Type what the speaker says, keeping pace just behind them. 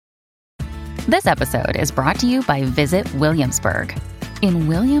This episode is brought to you by Visit Williamsburg. In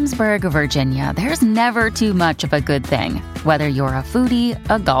Williamsburg, Virginia, there's never too much of a good thing. Whether you're a foodie,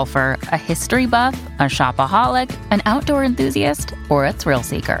 a golfer, a history buff, a shopaholic, an outdoor enthusiast, or a thrill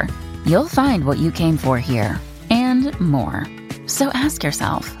seeker, you'll find what you came for here and more. So ask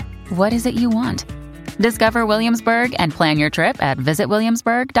yourself, what is it you want? Discover Williamsburg and plan your trip at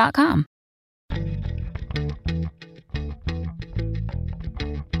visitwilliamsburg.com.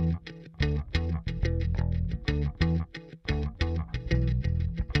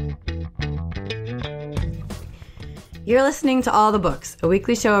 You're listening to All the Books, a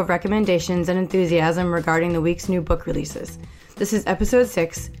weekly show of recommendations and enthusiasm regarding the week's new book releases. This is episode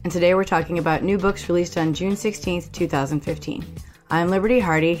 6, and today we're talking about new books released on June 16th, 2015. I'm Liberty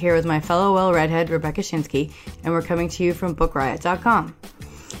Hardy, here with my fellow well-redhead Rebecca Shinsky, and we're coming to you from BookRiot.com.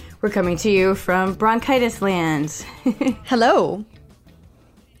 We're coming to you from Bronchitis Land. Hello.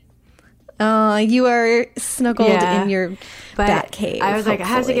 You are snuggled in your bat cave. I was like, I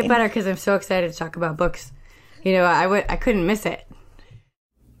have to get better because I'm so excited to talk about books. You know, I couldn't miss it.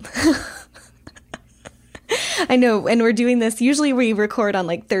 I know, and we're doing this, usually we record on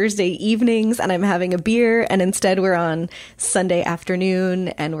like Thursday evenings and I'm having a beer, and instead we're on Sunday afternoon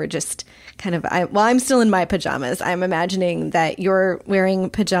and we're just kind of, I'm still in my pajamas. I'm imagining that you're wearing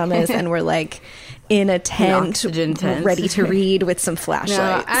pajamas and we're like in a tent, ready to read with some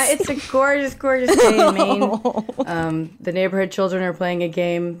flashlights. No, it's a gorgeous, gorgeous day in Maine. The neighborhood children are playing a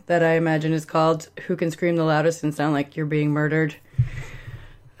game that I imagine is called Who Can Scream the Loudest and Sound Like You're Being Murdered.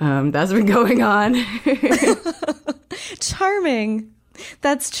 That's been going on. Charming.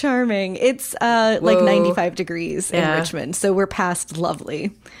 That's charming. It's like 95 degrees in Richmond, so we're past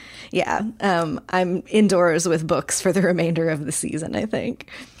lovely. Yeah, I'm indoors with books for the remainder of the season, I think.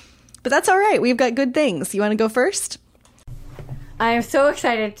 But that's all right. We've got good things. You want to go first? I am so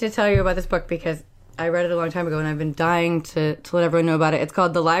excited to tell you about this book because I read it a long time ago and I've been dying to let everyone know about it. It's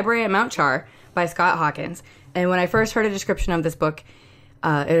called The Library at Mount Char by Scott Hawkins. And when I first heard a description of this book,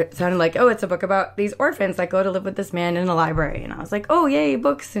 it sounded like, oh, it's a book about these orphans that go to live with this man in a library. And I was like, oh, yay,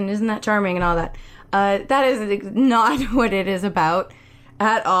 books, and isn't that charming and all that. That is not what it is about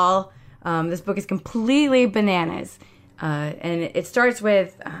at all. This book is completely bananas. And it starts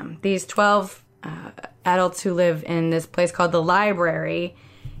with these 12 adults who live in this place called the library.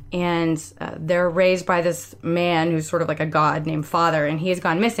 And they're raised by this man who's sort of like a god named Father. And he has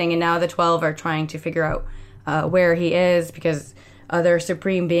gone missing. And now the 12 are trying to figure out where he is because other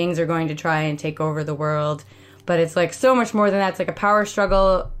supreme beings are going to try and take over the world. But it's like so much more than that. It's like a power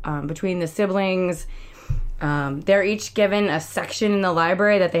struggle between the siblings. They're each given a section in the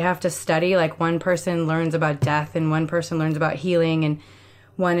library that they have to study. Like one person learns about death and one person learns about healing. And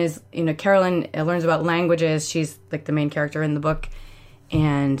one is, Carolyn learns about languages. She's like the main character in the book.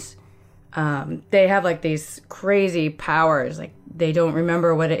 And they have like these crazy powers. Like they don't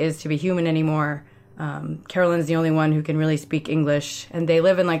remember what it is to be human anymore. Carolyn's the only one who can really speak English, and they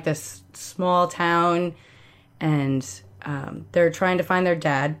live in like this small town, and they're trying to find their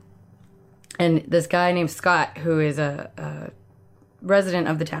dad. And this guy named Scott, who is a resident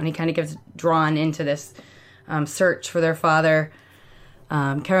of the town, he kind of gets drawn into this search for their father.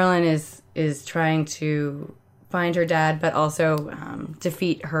 Carolyn is trying to find her dad, but also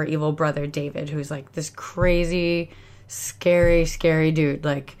defeat her evil brother David, who's like this crazy, scary, scary dude.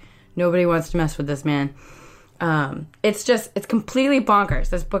 Like, nobody wants to mess with this man. It's completely bonkers.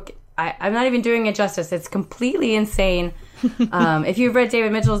 This book, I'm not even doing it justice. It's completely insane. If you've read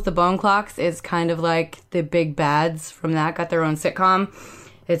David Mitchell's The Bone Clocks, it's kind of like the big bads from that, got their own sitcom.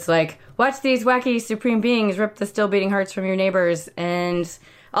 It's like, watch these wacky supreme beings rip the still beating hearts from your neighbors, and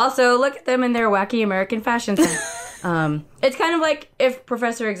also look at them in their wacky American fashion sense. It's kind of like if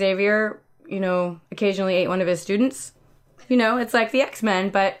Professor Xavier, occasionally ate one of his students. It's like the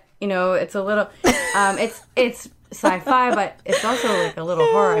X-Men, but it's a little, it's sci-fi, but it's also like a little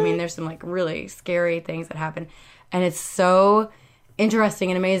horror. I mean, there's some like really scary things that happen, and it's so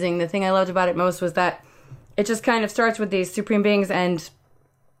interesting and amazing. The thing I loved about it most was that it just kind of starts with these supreme beings, and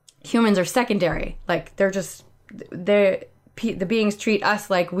humans are secondary. Like the beings treat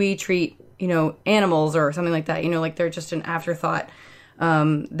us like we treat, animals or something like that. Like they're just an afterthought.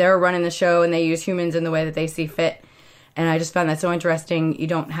 They're running the show, and they use humans in the way that they see fit. And I just found that so interesting. You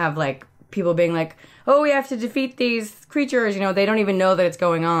don't have, like, people being like, oh, we have to defeat these creatures. They don't even know that it's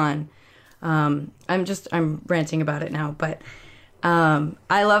going on. I'm ranting about it now. But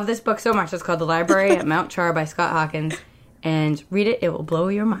I love this book so much. It's called The Library at Mount Char by Scott Hawkins. And read it. It will blow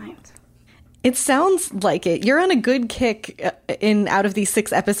your mind. It sounds like it. You're on a good kick out of these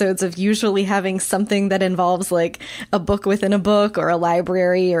 6 episodes of usually having something that involves like a book within a book or a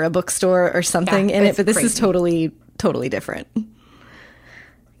library or a bookstore or something in it. But this is totally different.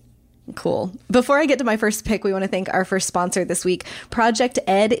 Cool. Before I get to my first pick, we want to thank our first sponsor this week. Project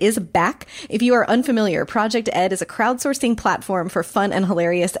Ed is back. If you are unfamiliar, Project Ed is a crowdsourcing platform for fun and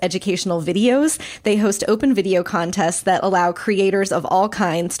hilarious educational videos. They host open video contests that allow creators of all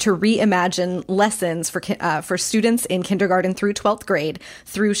kinds to reimagine lessons for students in kindergarten through 12th grade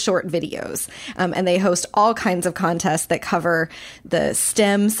through short videos. And they host all kinds of contests that cover the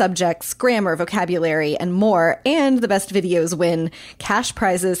STEM subjects, grammar, vocabulary, and more. And the best videos win cash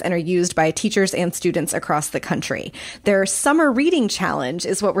prizes and are used by teachers and students across the country. Their summer reading challenge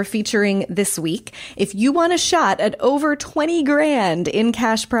is what we're featuring this week. If you want a shot at over 20 grand in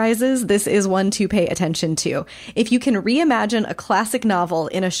cash prizes, this is one to pay attention to. If you can reimagine a classic novel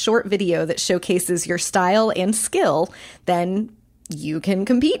in a short video that showcases your style and skill, then you can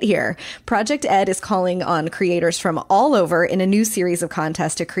compete here. Project Ed is calling on creators from all over in a new series of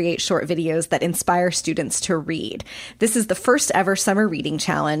contests to create short videos that inspire students to read. This is the first ever summer reading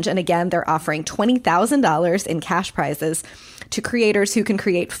challenge. And again, they're offering $20,000 in cash prizes to creators who can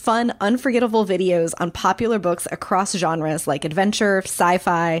create fun, unforgettable videos on popular books across genres like adventure,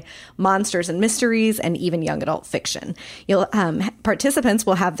 sci-fi, monsters and mysteries, and even young adult fiction. Participants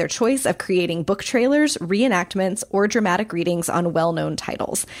will have their choice of creating book trailers, reenactments, or dramatic readings on well-known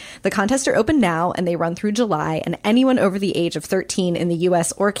titles. The contests are open now and they run through July, and anyone over the age of 13 in the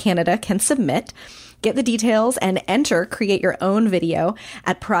US or Canada can submit. Get the details and create your own video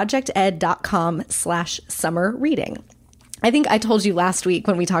at projected.com/summer reading. I think I told you last week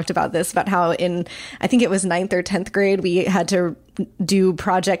when we talked about this, about how I think it was 9th or 10th grade, we had to do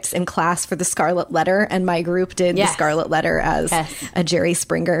projects in class for the Scarlet Letter, and my group did the Scarlet Letter as a Jerry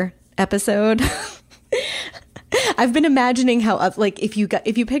Springer episode. I've been imagining how, like, if you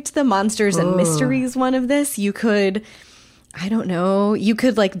picked the monsters and mysteries one of this, you could, I don't know, you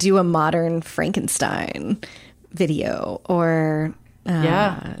could like do a modern Frankenstein video or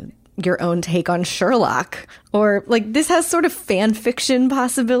your own take on Sherlock, or like this has sort of fan fiction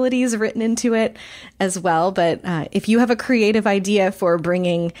possibilities written into it as well. But if you have a creative idea for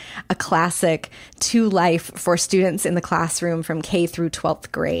bringing a classic to life for students in the classroom from K through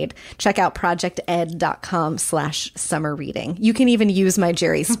 12th grade, check out projected.com/summer reading. You can even use my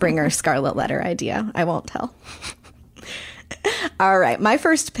Jerry Springer Scarlet Letter idea. I won't tell. All right. My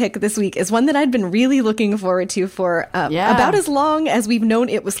first pick this week is one that I'd been really looking forward to for about as long as we've known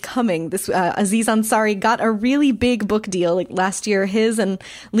it was coming. This Aziz Ansari got a really big book deal. Like last year, his and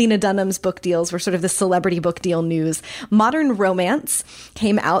Lena Dunham's book deals were sort of the celebrity book deal news. Modern Romance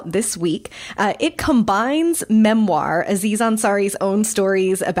came out this week. It combines memoir, Aziz Ansari's own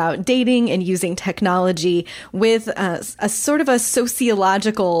stories about dating and using technology, with a sort of a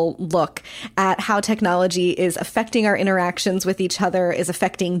sociological look at how technology is affecting our interactions with each other, is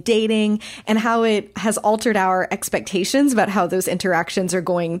affecting dating, and how it has altered our expectations about how those interactions are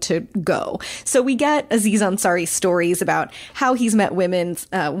going to go. So we get Aziz Ansari's stories about how he's met women,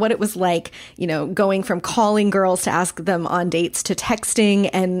 what it was like, going from calling girls to ask them on dates to texting,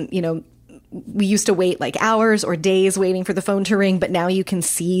 and, we used to wait like hours or days waiting for the phone to ring, but now you can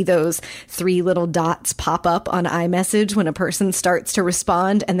see those 3 little dots pop up on iMessage when a person starts to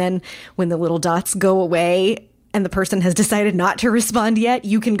respond. And then when the little dots go away and the person has decided not to respond yet,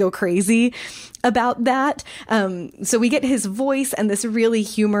 you can go crazy about that. So we get his voice and this really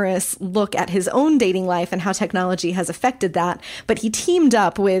humorous look at his own dating life and how technology has affected that. But he teamed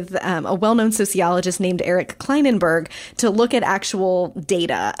up with a well-known sociologist named Eric Kleinenberg to look at actual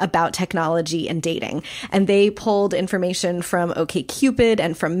data about technology and dating. And they pulled information from OkCupid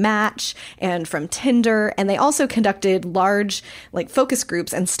and from Match and from Tinder. And they also conducted large focus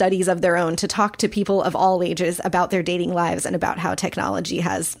groups and studies of their own to talk to people of all ages about their dating lives and about how technology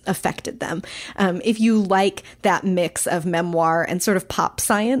has affected them. If you like that mix of memoir and sort of pop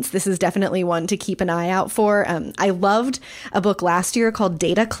science, this is definitely one to keep an eye out for. I loved a book last year called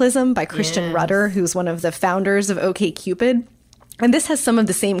Dataclysm by Christian Rudder, who's one of the founders of OkCupid. And this has some of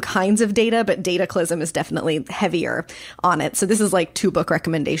the same kinds of data, but Dataclysm is definitely heavier on it. So this is like 2 book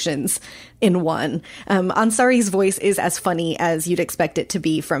recommendations in one. Ansari's voice is as funny as you'd expect it to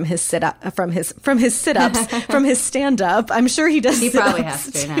be from his sit-up, from his sit-ups, from his stand-up. I'm sure he does. He probably has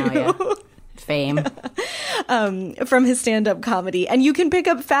to now, yeah. Fame. From his stand-up comedy. And you can pick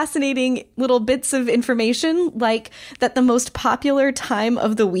up fascinating little bits of information, like that the most popular time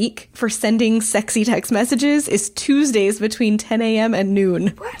of the week for sending sexy text messages is Tuesdays between 10 a.m. and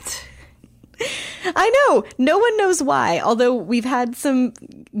noon. What? I know. No one knows why, although we've had some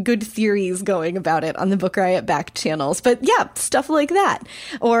good theories going about it on the Book Riot back channels. But yeah, stuff like that.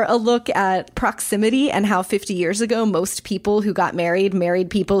 Or a look at proximity and how 50 years ago, most people who got married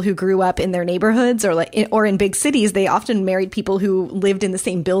people who grew up in their neighborhoods or in big cities. They often married people who lived in the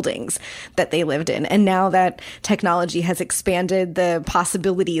same buildings that they lived in. And now that technology has expanded the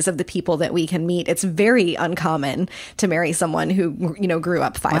possibilities of the people that we can meet, it's very uncommon to marry someone who, grew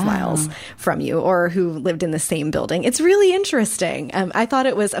up 5 miles from you or who lived in the same building. It's really interesting. I thought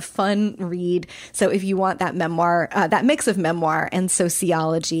it was a fun read. So if you want that memoir, that mix of memoir and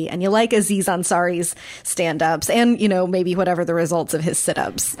sociology, and you like Aziz Ansari's stand-ups and, maybe whatever the results of his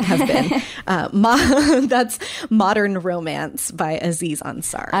sit-ups have been, that's Modern Romance by Aziz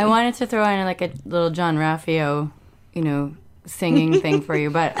Ansari. I wanted to throw in like a little John Raffio, singing thing for you,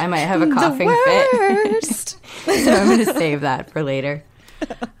 but I might have a coughing fit. So I'm going to save that for later.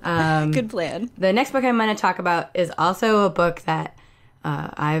 Good plan. The next book I'm going to talk about is also a book that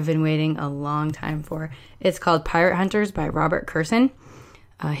I've been waiting a long time for. It's called Pirate Hunters by Robert Kurson.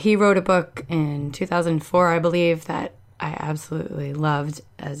 He wrote a book in 2004, I believe, that I absolutely loved,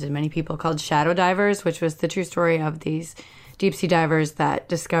 as did many people, called Shadow Divers, which was the true story of these deep sea divers that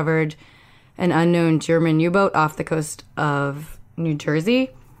discovered an unknown German U-boat off the coast of New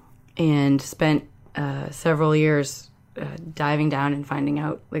Jersey and spent several years diving down and finding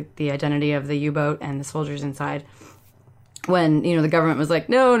out like the identity of the U-boat and the soldiers inside. When, the government was like,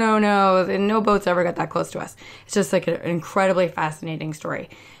 no, and no boats ever got that close to us. It's just like an incredibly fascinating story.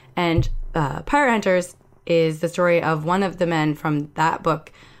 And Pirate Hunters is the story of one of the men from that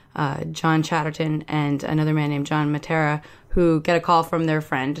book, John Chatterton, and another man named John Matera, who get a call from their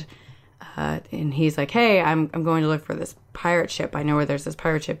friend. And he's like, hey, I'm going to look for this pirate ship. I know where there's this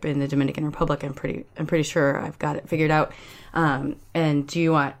pirate ship in the Dominican Republic. I'm pretty sure I've got it figured out. And do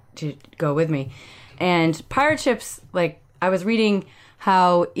you want to go with me? And pirate ships, like, I was reading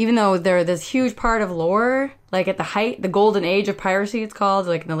how even though they're this huge part of lore, like at the height, the golden age of piracy, it's called,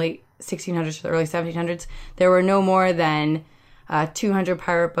 like in the late 1600s to the early 1700s, there were no more than 200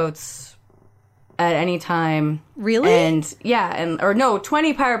 pirate boats at any time. Really? And yeah,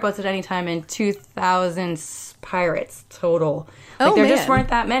 20 pirate boats at any time and 2,000 pirates total. Like there just weren't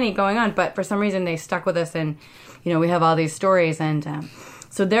that many going on, but for some reason they stuck with us, and we have all these stories. And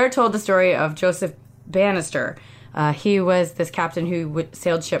so they're told the story of Joseph Bannister. He was this captain who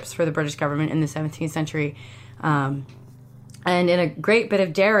sailed ships for the British government in the 17th century. And in a great bit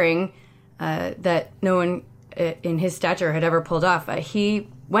of daring that no one in his stature had ever pulled off, he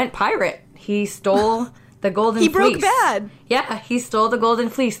went pirate. He stole the Golden Fleece. He broke bad. Yeah, he stole the Golden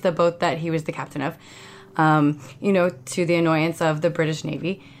Fleece, the boat that he was the captain of, to the annoyance of the British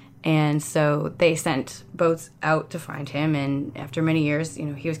Navy. And so they sent boats out to find him. And after many years,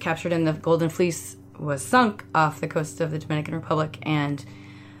 he was captured, and the Golden Fleece was sunk off the coast of the Dominican Republic. And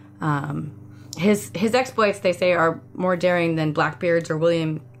his exploits, they say, are more daring than Blackbeard's or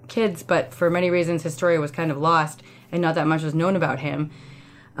William Kidd's, but for many reasons his story was kind of lost and not that much was known about him.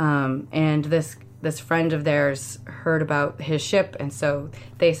 And this friend of theirs heard about his ship, and so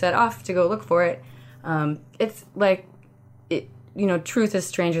they set off to go look for it. It's like, truth is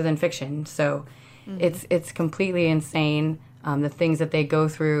stranger than fiction. So it's completely insane. The things that they go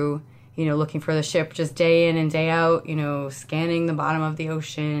through, looking for the ship just day in and day out, scanning the bottom of the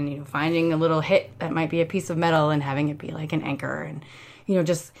ocean, finding a little hit that might be a piece of metal and having it be like an anchor. And,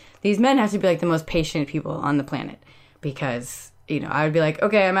 just these men have to be like the most patient people on the planet, because, I would be like,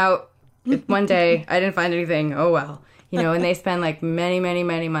 okay, I'm out. One day I didn't find anything. Oh, well, and they spend like many, many,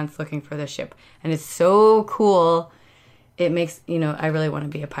 many months looking for this ship. And it's so cool. It makes, I really want to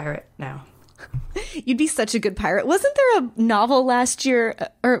be a pirate now. You'd be such a good pirate. Wasn't there a novel last year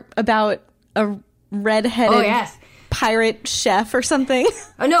about a redheaded pirate chef or something?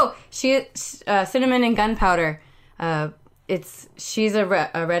 Oh, no. Cinnamon and Gunpowder. She's a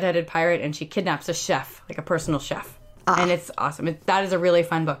redheaded pirate, and she kidnaps a chef, like a personal chef. And it's awesome. That is a really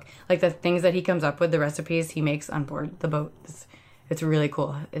fun book. Like the things that he comes up with, the recipes he makes on board the boat. It's really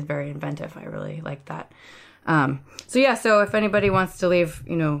cool. It's very inventive. I really like that. So if anybody wants to leave,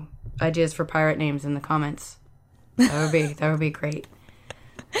 ideas for pirate names in the comments, that would be great.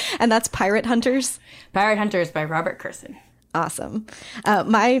 And that's Pirate Hunters? Pirate Hunters by Robert Kurson. Awesome.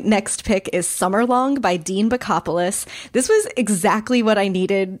 My next pick is Summerlong by Dean Bacopoulos. This was exactly what I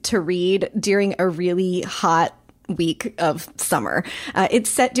needed to read during a really hot week of summer. It's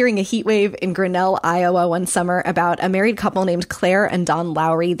set during a heat wave in Grinnell, Iowa one summer about a married couple named Claire and Don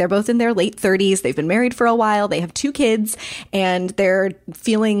Lowry. They're both in their late 30s. They've been married for a while. They have 2 kids, and they're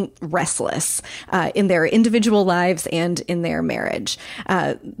feeling restless in their individual lives and in their marriage.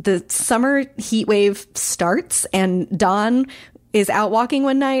 The summer heat wave starts, and Don is out walking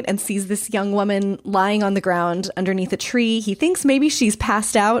one night and sees this young woman lying on the ground underneath a tree. He thinks maybe she's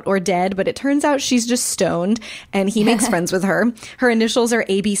passed out or dead, but it turns out she's just stoned, and he makes friends with her. Her initials are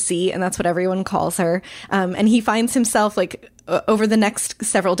ABC, and that's what everyone calls her. And he finds himself over the next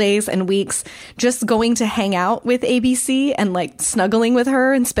several days and weeks just going to hang out with ABC and snuggling with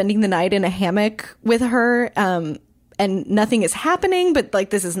her and spending the night in a hammock with her. And nothing is happening, but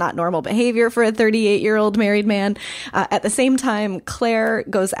this is not normal behavior for a 38-year-old married man. At the same time, Claire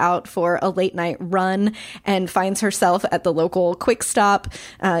goes out for a late night run and finds herself at the local Quick Stop,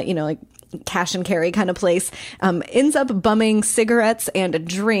 cash and carry kind of place, ends up bumming cigarettes and a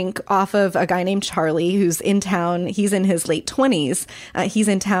drink off of a guy named Charlie who's in town. He's in his late 20s. He's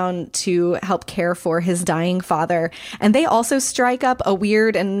in town to help care for his dying father. And they also strike up a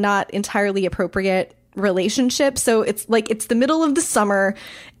weird and not entirely appropriate relationship. So it's the middle of the summer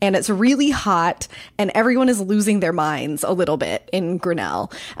and it's really hot and everyone is losing their minds a little bit in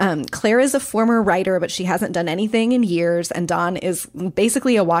Grinnell. Claire is a former writer, but she hasn't done anything in years. And Don is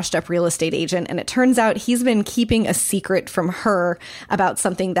basically a washed up real estate agent. And it turns out he's been keeping a secret from her about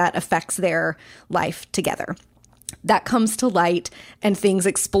something that affects their life together. That comes to light and things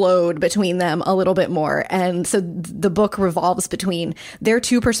explode between them a little bit more. And so the book revolves between their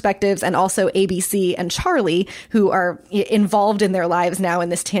 2 perspectives and also ABC and Charlie, who are involved in their lives now in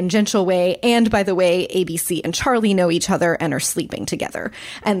this tangential way. And by the way, ABC and Charlie know each other and are sleeping together.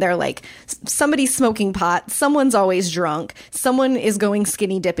 And they're somebody's smoking pot. Someone's always drunk. Someone is going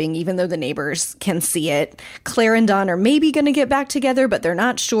skinny dipping, even though the neighbors can see it. Claire and Don are maybe going to get back together, but they're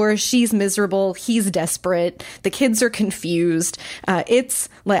not sure. She's miserable. He's desperate. The kids are confused. It's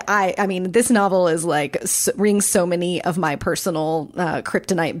this novel is rings so many of my personal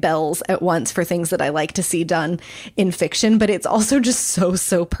kryptonite bells at once for things that I like to see done in fiction, but it's also just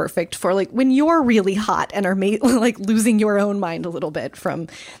so perfect for when you're really hot and are losing your own mind a little bit from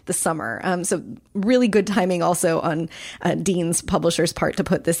the summer. So really good timing also on Dean's publisher's part to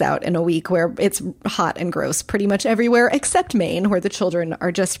put this out in a week where it's hot and gross pretty much everywhere except Maine, where the children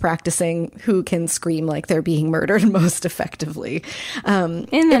are just practicing who can scream like they're being murdered most effectively.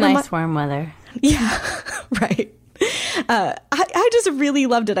 In the nice warm weather. Yeah, right. I just really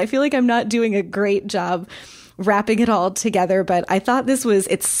loved it. I feel like I'm not doing a great job wrapping it all together, but I thought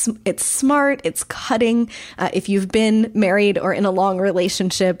it's smart, it's cutting. If you've been married or in a long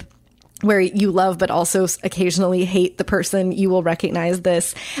relationship where you love but also occasionally hate the person, you will recognize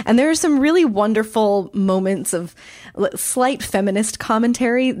this. And there are some really wonderful moments of slight feminist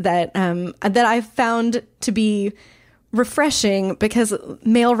commentary that I've found to be refreshing, because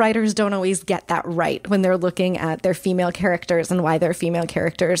male writers don't always get that right when they're looking at their female characters and why their female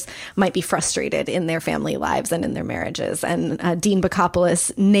characters might be frustrated in their family lives and in their marriages. And Dean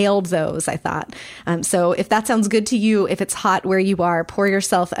Bacopoulos nailed those, I thought. So if that sounds good to you, if it's hot where you are, pour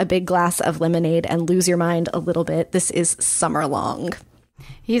yourself a big glass of lemonade and lose your mind a little bit. This is Summer Long.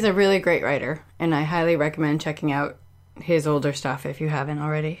 He's a really great writer, and I highly recommend checking out his older stuff if you haven't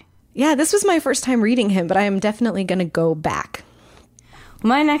already. Yeah, this was my first time reading him, but I am definitely going to go back.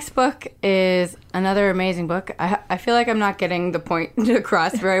 My next book is another amazing book. I feel like I'm not getting the point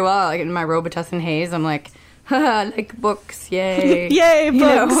across very well. In my Robitussin haze, I'm like books, yay. Yay,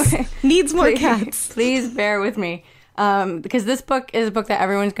 books. Needs more cats. Please bear with me. Because this book is a book that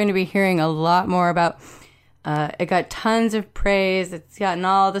everyone's going to be hearing a lot more about. It got tons of praise. It's gotten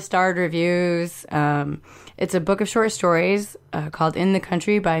all the starred reviews. It's a book of short stories called In the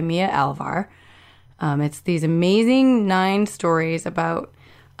Country by Mia Alvar. It's these amazing 9 stories about,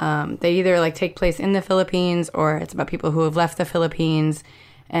 they either take place in the Philippines, or it's about people who have left the Philippines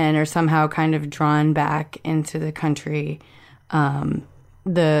and are somehow kind of drawn back into the country.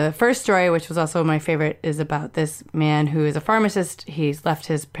 The first story, which was also my favorite, is about this man who is a pharmacist. He's left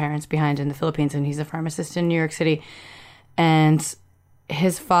his parents behind in the Philippines, and he's a pharmacist in New York City. And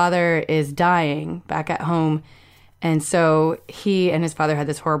his father is dying back at home. And so he and his father had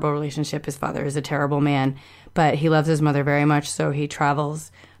this horrible relationship. His father is a terrible man, but he loves his mother very much. So he travels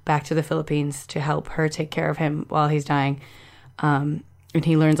back to the Philippines to help her take care of him while he's dying. And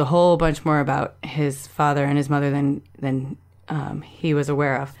he learns a whole bunch more about his father and his mother than he was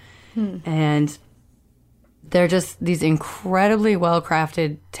aware of. And they're just these incredibly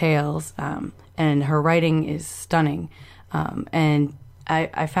well-crafted tales. And her writing is stunning. And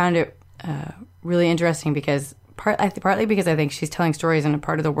I found it really interesting because partly because I think she's telling stories in a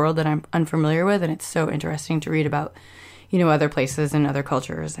part of the world that I'm unfamiliar with, and it's so interesting to read about, other places and other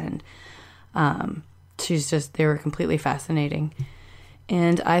cultures. And they were completely fascinating.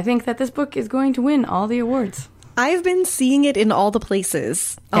 And I think that this book is going to win all the awards. I've been seeing it in all the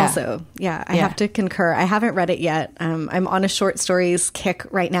places also. Yeah, I have to concur. I haven't read it yet. I'm on a short stories kick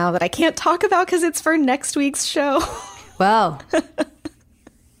right now that I can't talk about because it's for next week's show. Well.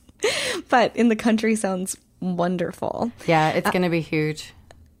 But In the Country sounds wonderful. Yeah, it's going to be huge.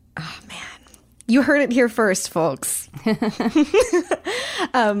 Oh, man. You heard it here first, folks.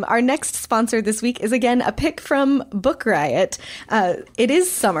 Our next sponsor this week is, again, a pick from Book Riot. It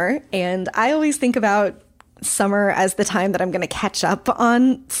is summer, and I always think about summer as the time that I'm going to catch up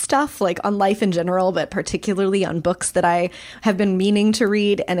on stuff, like on life in general, but particularly on books that I have been meaning to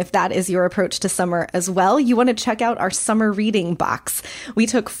read. And if that is your approach to summer as well, you want to check out our summer reading box. We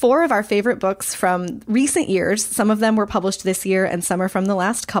took 4 of our favorite books from recent years. Some of them were published this year and some are from the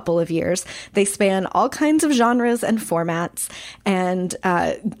last couple of years. They span all kinds of genres and formats. And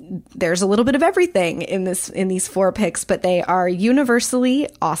there's a little bit of everything in these 4 picks, but they are universally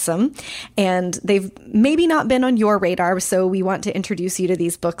awesome. And they've maybe not been on your radar, so we want to introduce you to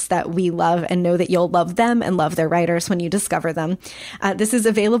these books that we love and know that you'll love them and love their writers when you discover them. This is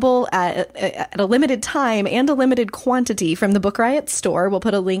available at a limited time and a limited quantity from the Book Riot store. We'll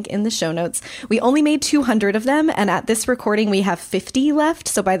put a link in the show notes. We only made 200 of them, and at this recording we have 50 left,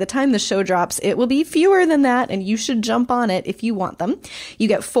 so by the time the show drops it will be fewer than that, and you should jump on it if you want them. You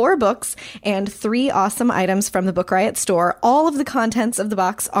get 4 books and 3 awesome items from the Book Riot store. All of the contents of the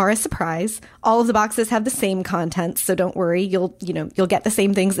box are a surprise. All of the boxes have the same contents, so don't worry. You'll get the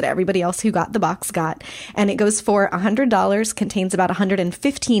same things that everybody else who got the box got. And it goes for $100, contains about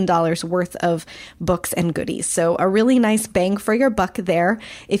 $115 worth of books and goodies. So a really nice bang for your buck there.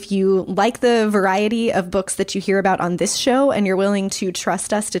 If you like the variety of books that you hear about on this show and you're willing to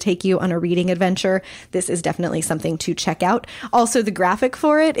trust us to take you on a reading adventure, this is definitely something to check out. Also, the graphic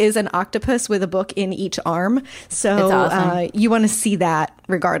for it is an octopus with a book in each arm. So awesome. You want to see that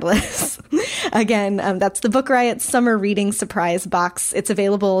regardless. Again, that's the Book Riot Summer Reading Surprise Box. It's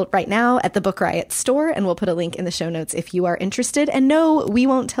available right now at the Book Riot store, and we'll put a link in the show notes if you are interested. And no, we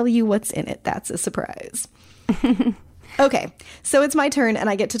won't tell you what's in it. That's a surprise. Okay, so it's my turn, and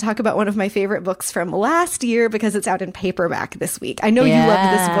I get to talk about one of my favorite books from last year because it's out in paperback this week. I know you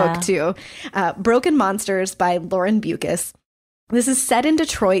loved this book, too. Broken Monsters by Lauren Beukes. This is set in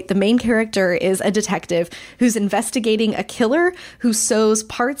Detroit. The main character is a detective who's investigating a killer who sews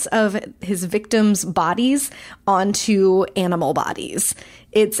parts of his victims' bodies onto animal bodies.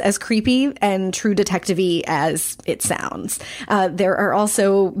 It's as creepy and true detective-y as it sounds. There are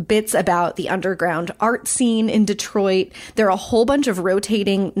also bits about the underground art scene in Detroit. There are a whole bunch of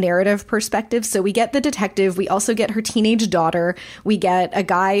rotating narrative perspectives. So we get the detective. We also get her teenage daughter. We get a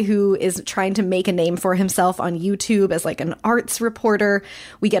guy who is trying to make a name for himself on YouTube as like an arts reporter.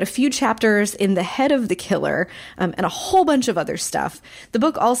 We get a few chapters in the head of the killer, and a whole bunch of other stuff. The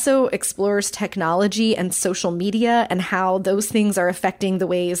book also explores technology and social media and how those things are affecting the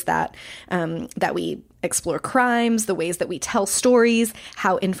ways that we explore crimes, the ways that we tell stories,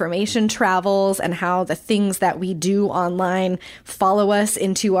 how information travels, and how the things that we do online follow us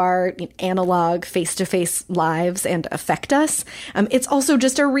into our analog face-to-face lives and affect us. It's also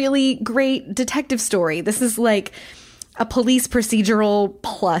just a really great detective story. This is like a police procedural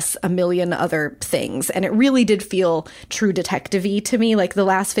plus a million other things. And it really did feel true detective-y to me. Like the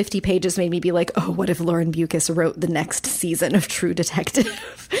last 50 pages made me be like, oh, what if Lauren Beukes wrote the next season of True Detective?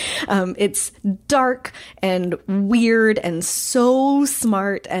 It's dark and weird and so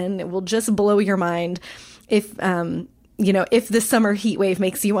smart, and it will just blow your mind if the summer heat wave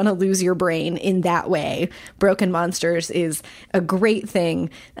makes you want to lose your brain in that way. Broken Monsters is a great thing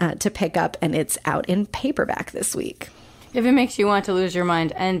to pick up, and it's out in paperback this week. If it makes you want to lose your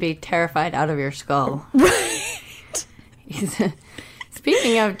mind and be terrified out of your skull. Right.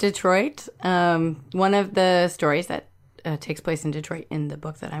 Speaking of Detroit, one of the stories that takes place in Detroit in the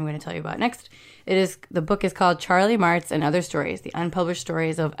book that I'm going to tell you about next, the book is called Charlie Martz and Other Stories, the Unpublished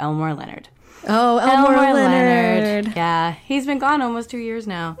Stories of Elmore Leonard. Oh, Elmore Leonard. Yeah, he's been gone almost 2 years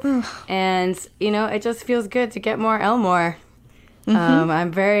now. And, it just feels good to get more Elmore. Mm-hmm.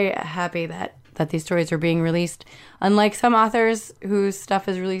 I'm very happy that these stories are being released. Unlike some authors whose stuff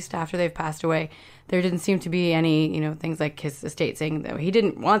is released after they've passed away, there didn't seem to be any, things like his estate saying that he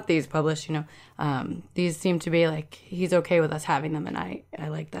didn't want these published, These seem to be like, he's okay with us having them, and I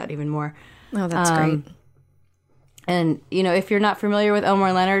like that even more. Oh, that's great. And, if you're not familiar with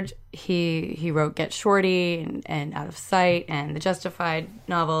Elmore Leonard, he wrote Get Shorty and Out of Sight and the Justified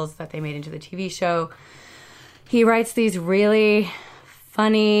novels that they made into the TV show. He writes these really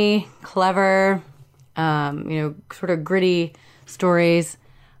funny, clever, sort of gritty stories.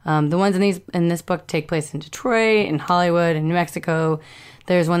 The ones in this book take place in Detroit, in Hollywood, in New Mexico.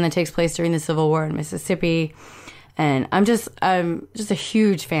 There's one that takes place during the Civil War in Mississippi. And I'm just a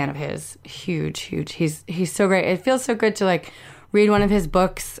huge fan of his. Huge. He's so great. It feels so good to like read one of his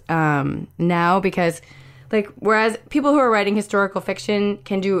books now, because like whereas people who are writing historical fiction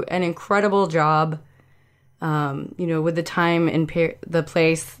can do an incredible job, with the time and the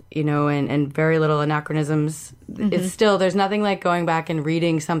place, and very little anachronisms. Mm-hmm. It's still, there's nothing like going back and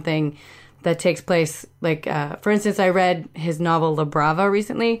reading something that takes place, like, for instance, I read his novel La Brava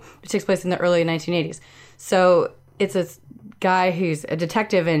recently, which takes place in the early 1980s. So it's a guy who's a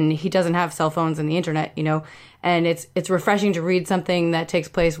detective and he doesn't have cell phones and the internet, and it's refreshing to read something that takes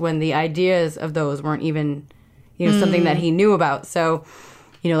place when the ideas of those weren't even, something that he knew about. So,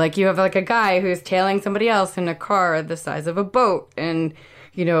 like you have like a guy who's tailing somebody else in a car the size of a boat and,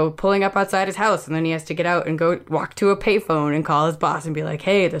 pulling up outside his house, and then he has to get out and go walk to a payphone and call his boss and be like,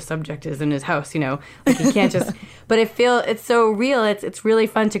 hey, the subject is in his house, like he can't just, but it's so real. It's really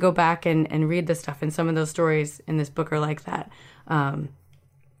fun to go back and read this stuff. And some of those stories in this book are like that. And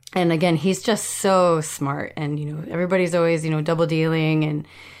again, he's just so smart, and, everybody's always, double dealing and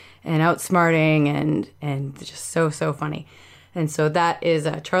outsmarting and just so funny. And so that is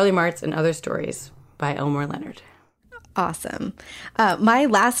Charlie Martz and Other Stories by Elmore Leonard. Awesome. My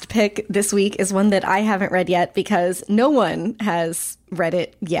last pick this week is one that I haven't read yet because no one has read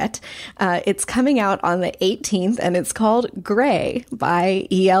it yet. It's coming out on the 18th, and it's called Gray by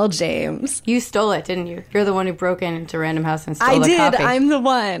E.L. James. You stole it, didn't you? You're the one who broke into Random House and stole the copy. I did. I'm the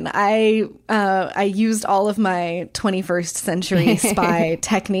one. I used all of my 21st century spy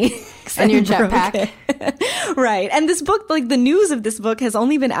techniques. And your jetpack. Right. And this book, like the news of this book has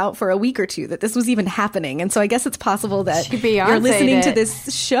only been out for a week or two that this was even happening. And so I guess it's possible that you're listening to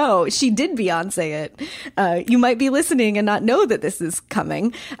this show. She did Beyonce it. You might be listening and not know that this is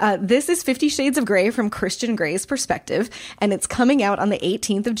coming. This is 50 Shades of Grey from Christian Grey's perspective, and it's coming out on the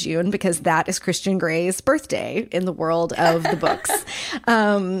 18th of June because that is Christian Grey's birthday in the world of the books.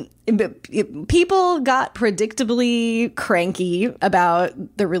 People got predictably cranky about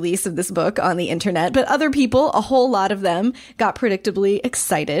the release of this book on the internet, but other people, a whole lot of them, got predictably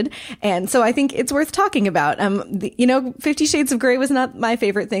excited. And so I think it's worth talking about. 50 Shades of Grey was not my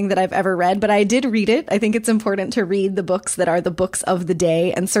favorite thing that I've ever read, but I did read it. I think it's important to read the books that are the books of the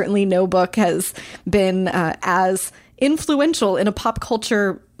day. And certainly no book has been as influential in a pop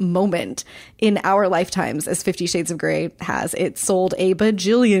culture moment in our lifetimes as 50 Shades of Grey has. It sold a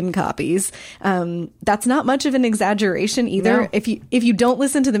bajillion copies. That's not much of an exaggeration either. No. If you don't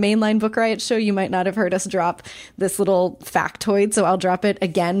listen to the Mainline Book Riot show, you might not have heard us drop this little factoid, so I'll drop it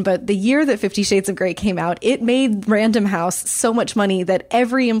again. But the year that 50 Shades of Grey came out, it made Random House so much money that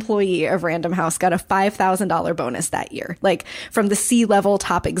every employee of Random House got a $5,000 bonus that year. Like from the C-level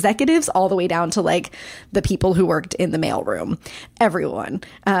top executives all the way down to like the people who worked in the mailroom. Everyone.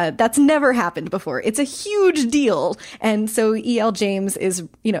 That's never happened before. It's a huge deal. And so E.L. James is,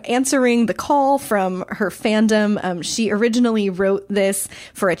 answering the call from her fandom. She originally wrote this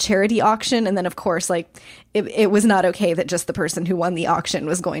for a charity auction. And then, of course, it was not okay that just the person who won the auction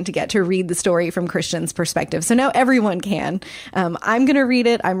was going to get to read the story from Christian's perspective. So now everyone can. I'm going to read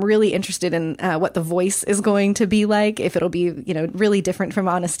it. I'm really interested in what the voice is going to be like, if it'll be, really different from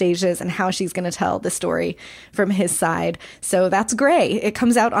Anastasia's and how she's going to tell the story from his side. So that's Gray. It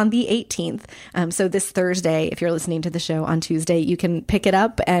comes out on the 18th. So this Thursday, if you're listening to the show on Tuesday, you can pick it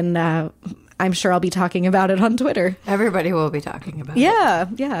up, and I'm sure I'll be talking about it on Twitter. Everybody will be talking about it.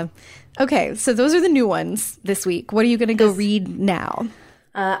 Yeah. Okay, so those are the new ones this week. What are you going to go read now?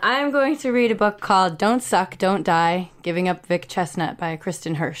 I'm going to read a book called Don't Suck, Don't Die, Giving Up Vic Chestnut by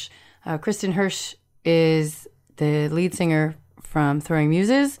Kristen Hirsch. Kristen Hirsch is the lead singer from Throwing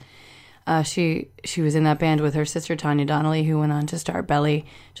Muses. She was in that band with her sister Tanya Donnelly, who went on to start Belly,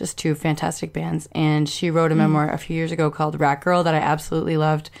 just two fantastic bands. And she wrote a memoir a few years ago called Rat Girl that I absolutely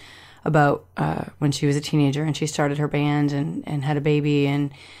loved, about when she was a teenager and she started her band and had a baby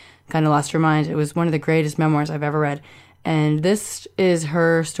and kind of lost her mind. It was one of the greatest memoirs I've ever read. And this is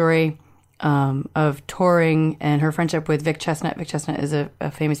her story of touring and her friendship with Vic Chestnut. Vic Chestnut is a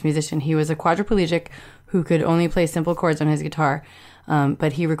famous musician. He was a quadriplegic who could only play simple chords on his guitar,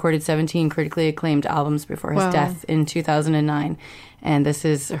 but he recorded 17 critically acclaimed albums before his death in 2009. And this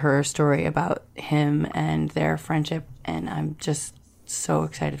is her story about him and their friendship, and I'm just so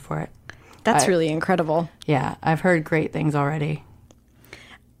excited for it. That's really incredible. Yeah, I've heard great things already.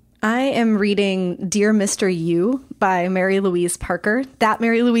 I am reading Dear Mr. You by Mary Louise Parker. That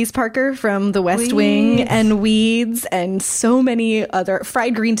Mary Louise Parker from The West Wing and Weeds and so many other,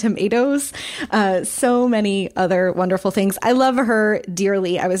 Fried Green Tomatoes, so many other wonderful things. I love her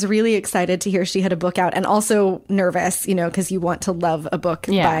dearly. I was really excited to hear she had a book out and also nervous, because you want to love a book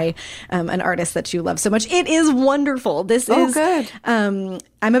by an artist that you love so much. It is wonderful. This is good.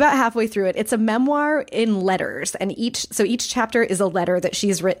 I'm about halfway through it. It's a memoir in letters, and each chapter is a letter that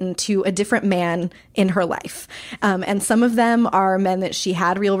she's written to a different man in her life. And some of them are men that she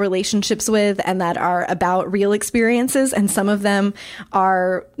had real relationships with and that are about real experiences, and some of them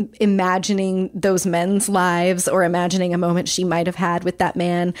are imagining those men's lives or imagining a moment she might have had with that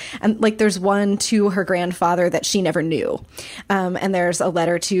man. And like there's one to her grandfather that she never knew. And there's a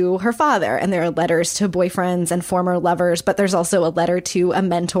letter to her father, and there are letters to boyfriends and former lovers, but there's also a letter to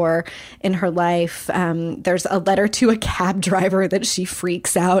a mentor in her life. There's a letter to a cab driver that she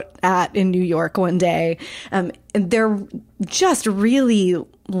freaks out at in New York one day. And they're just really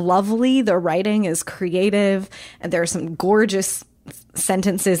lovely. The writing is creative, and there are some gorgeous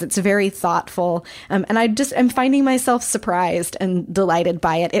sentences. It's very thoughtful. And I'm finding myself surprised and delighted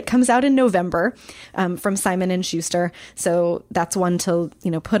by it. It comes out in November from Simon & Schuster. So that's one to,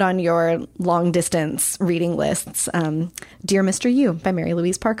 put on your long distance reading lists. Dear Mr. You by Mary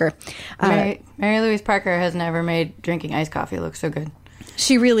Louise Parker. Mary Louise Parker has never made drinking iced coffee look so good.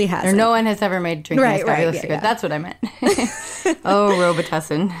 She really has. Or no one has ever made drinking iced coffee look so good. Yeah. That's what I meant. Oh,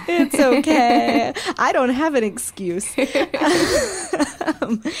 Robitussin. It's okay. I don't have an excuse.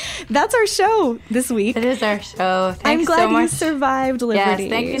 That's our show this week. It is our show. Thanks I'm glad so much. you survived, Liberty.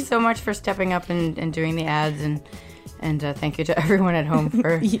 Yes, thank you so much for stepping up and doing the ads, and thank you to everyone at home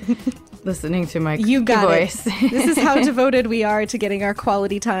for listening to my voice. This is how devoted we are to getting our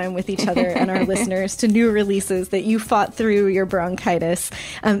quality time with each other and our listeners to new releases that you fought through your bronchitis.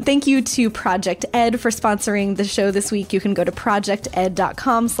 Thank you to Project Ed for sponsoring the show this week. You can go to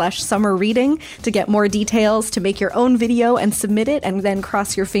projected.com/summer reading to get more details, to make your own video and submit it, and then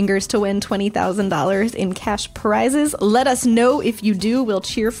cross your fingers to win $20,000 in cash prizes. Let us know if you do. We'll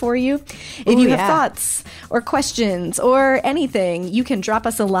cheer for you. If you have thoughts or questions or anything, you can drop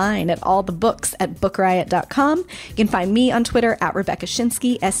us a line at allthebooks@bookriot.com. You can find me on Twitter at Rebecca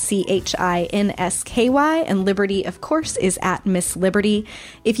Schinsky, SCHINSKY, and Liberty, of course, is at Miss Liberty.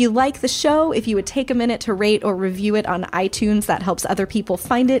 If you like the show, if you would take a minute to rate or review it on iTunes, that helps other people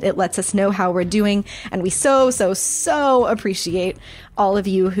find it. It lets us know how we're doing, and we so appreciate all of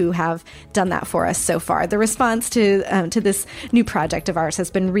you who have done that for us so far. The response to this new project of ours has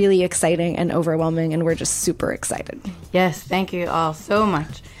been really exciting and overwhelming, and we're just super excited. Yes, thank you all so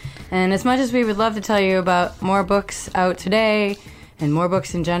much. And as much as we would love to tell you about more books out today and more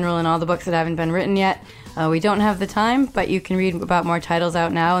books in general and all the books that haven't been written yet, we don't have the time, but you can read about more titles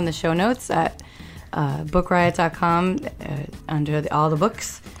out now in the show notes at bookriot.com under all the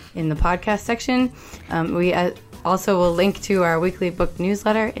books in the podcast section. We also will link to our weekly book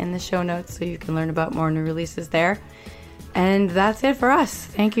newsletter in the show notes so you can learn about more new releases there. And that's it for us.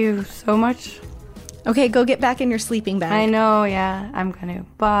 Thank you so much. Okay, go get back in your sleeping bag. I know, yeah. I'm going to.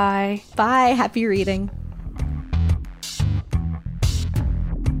 Bye. Bye. Happy reading.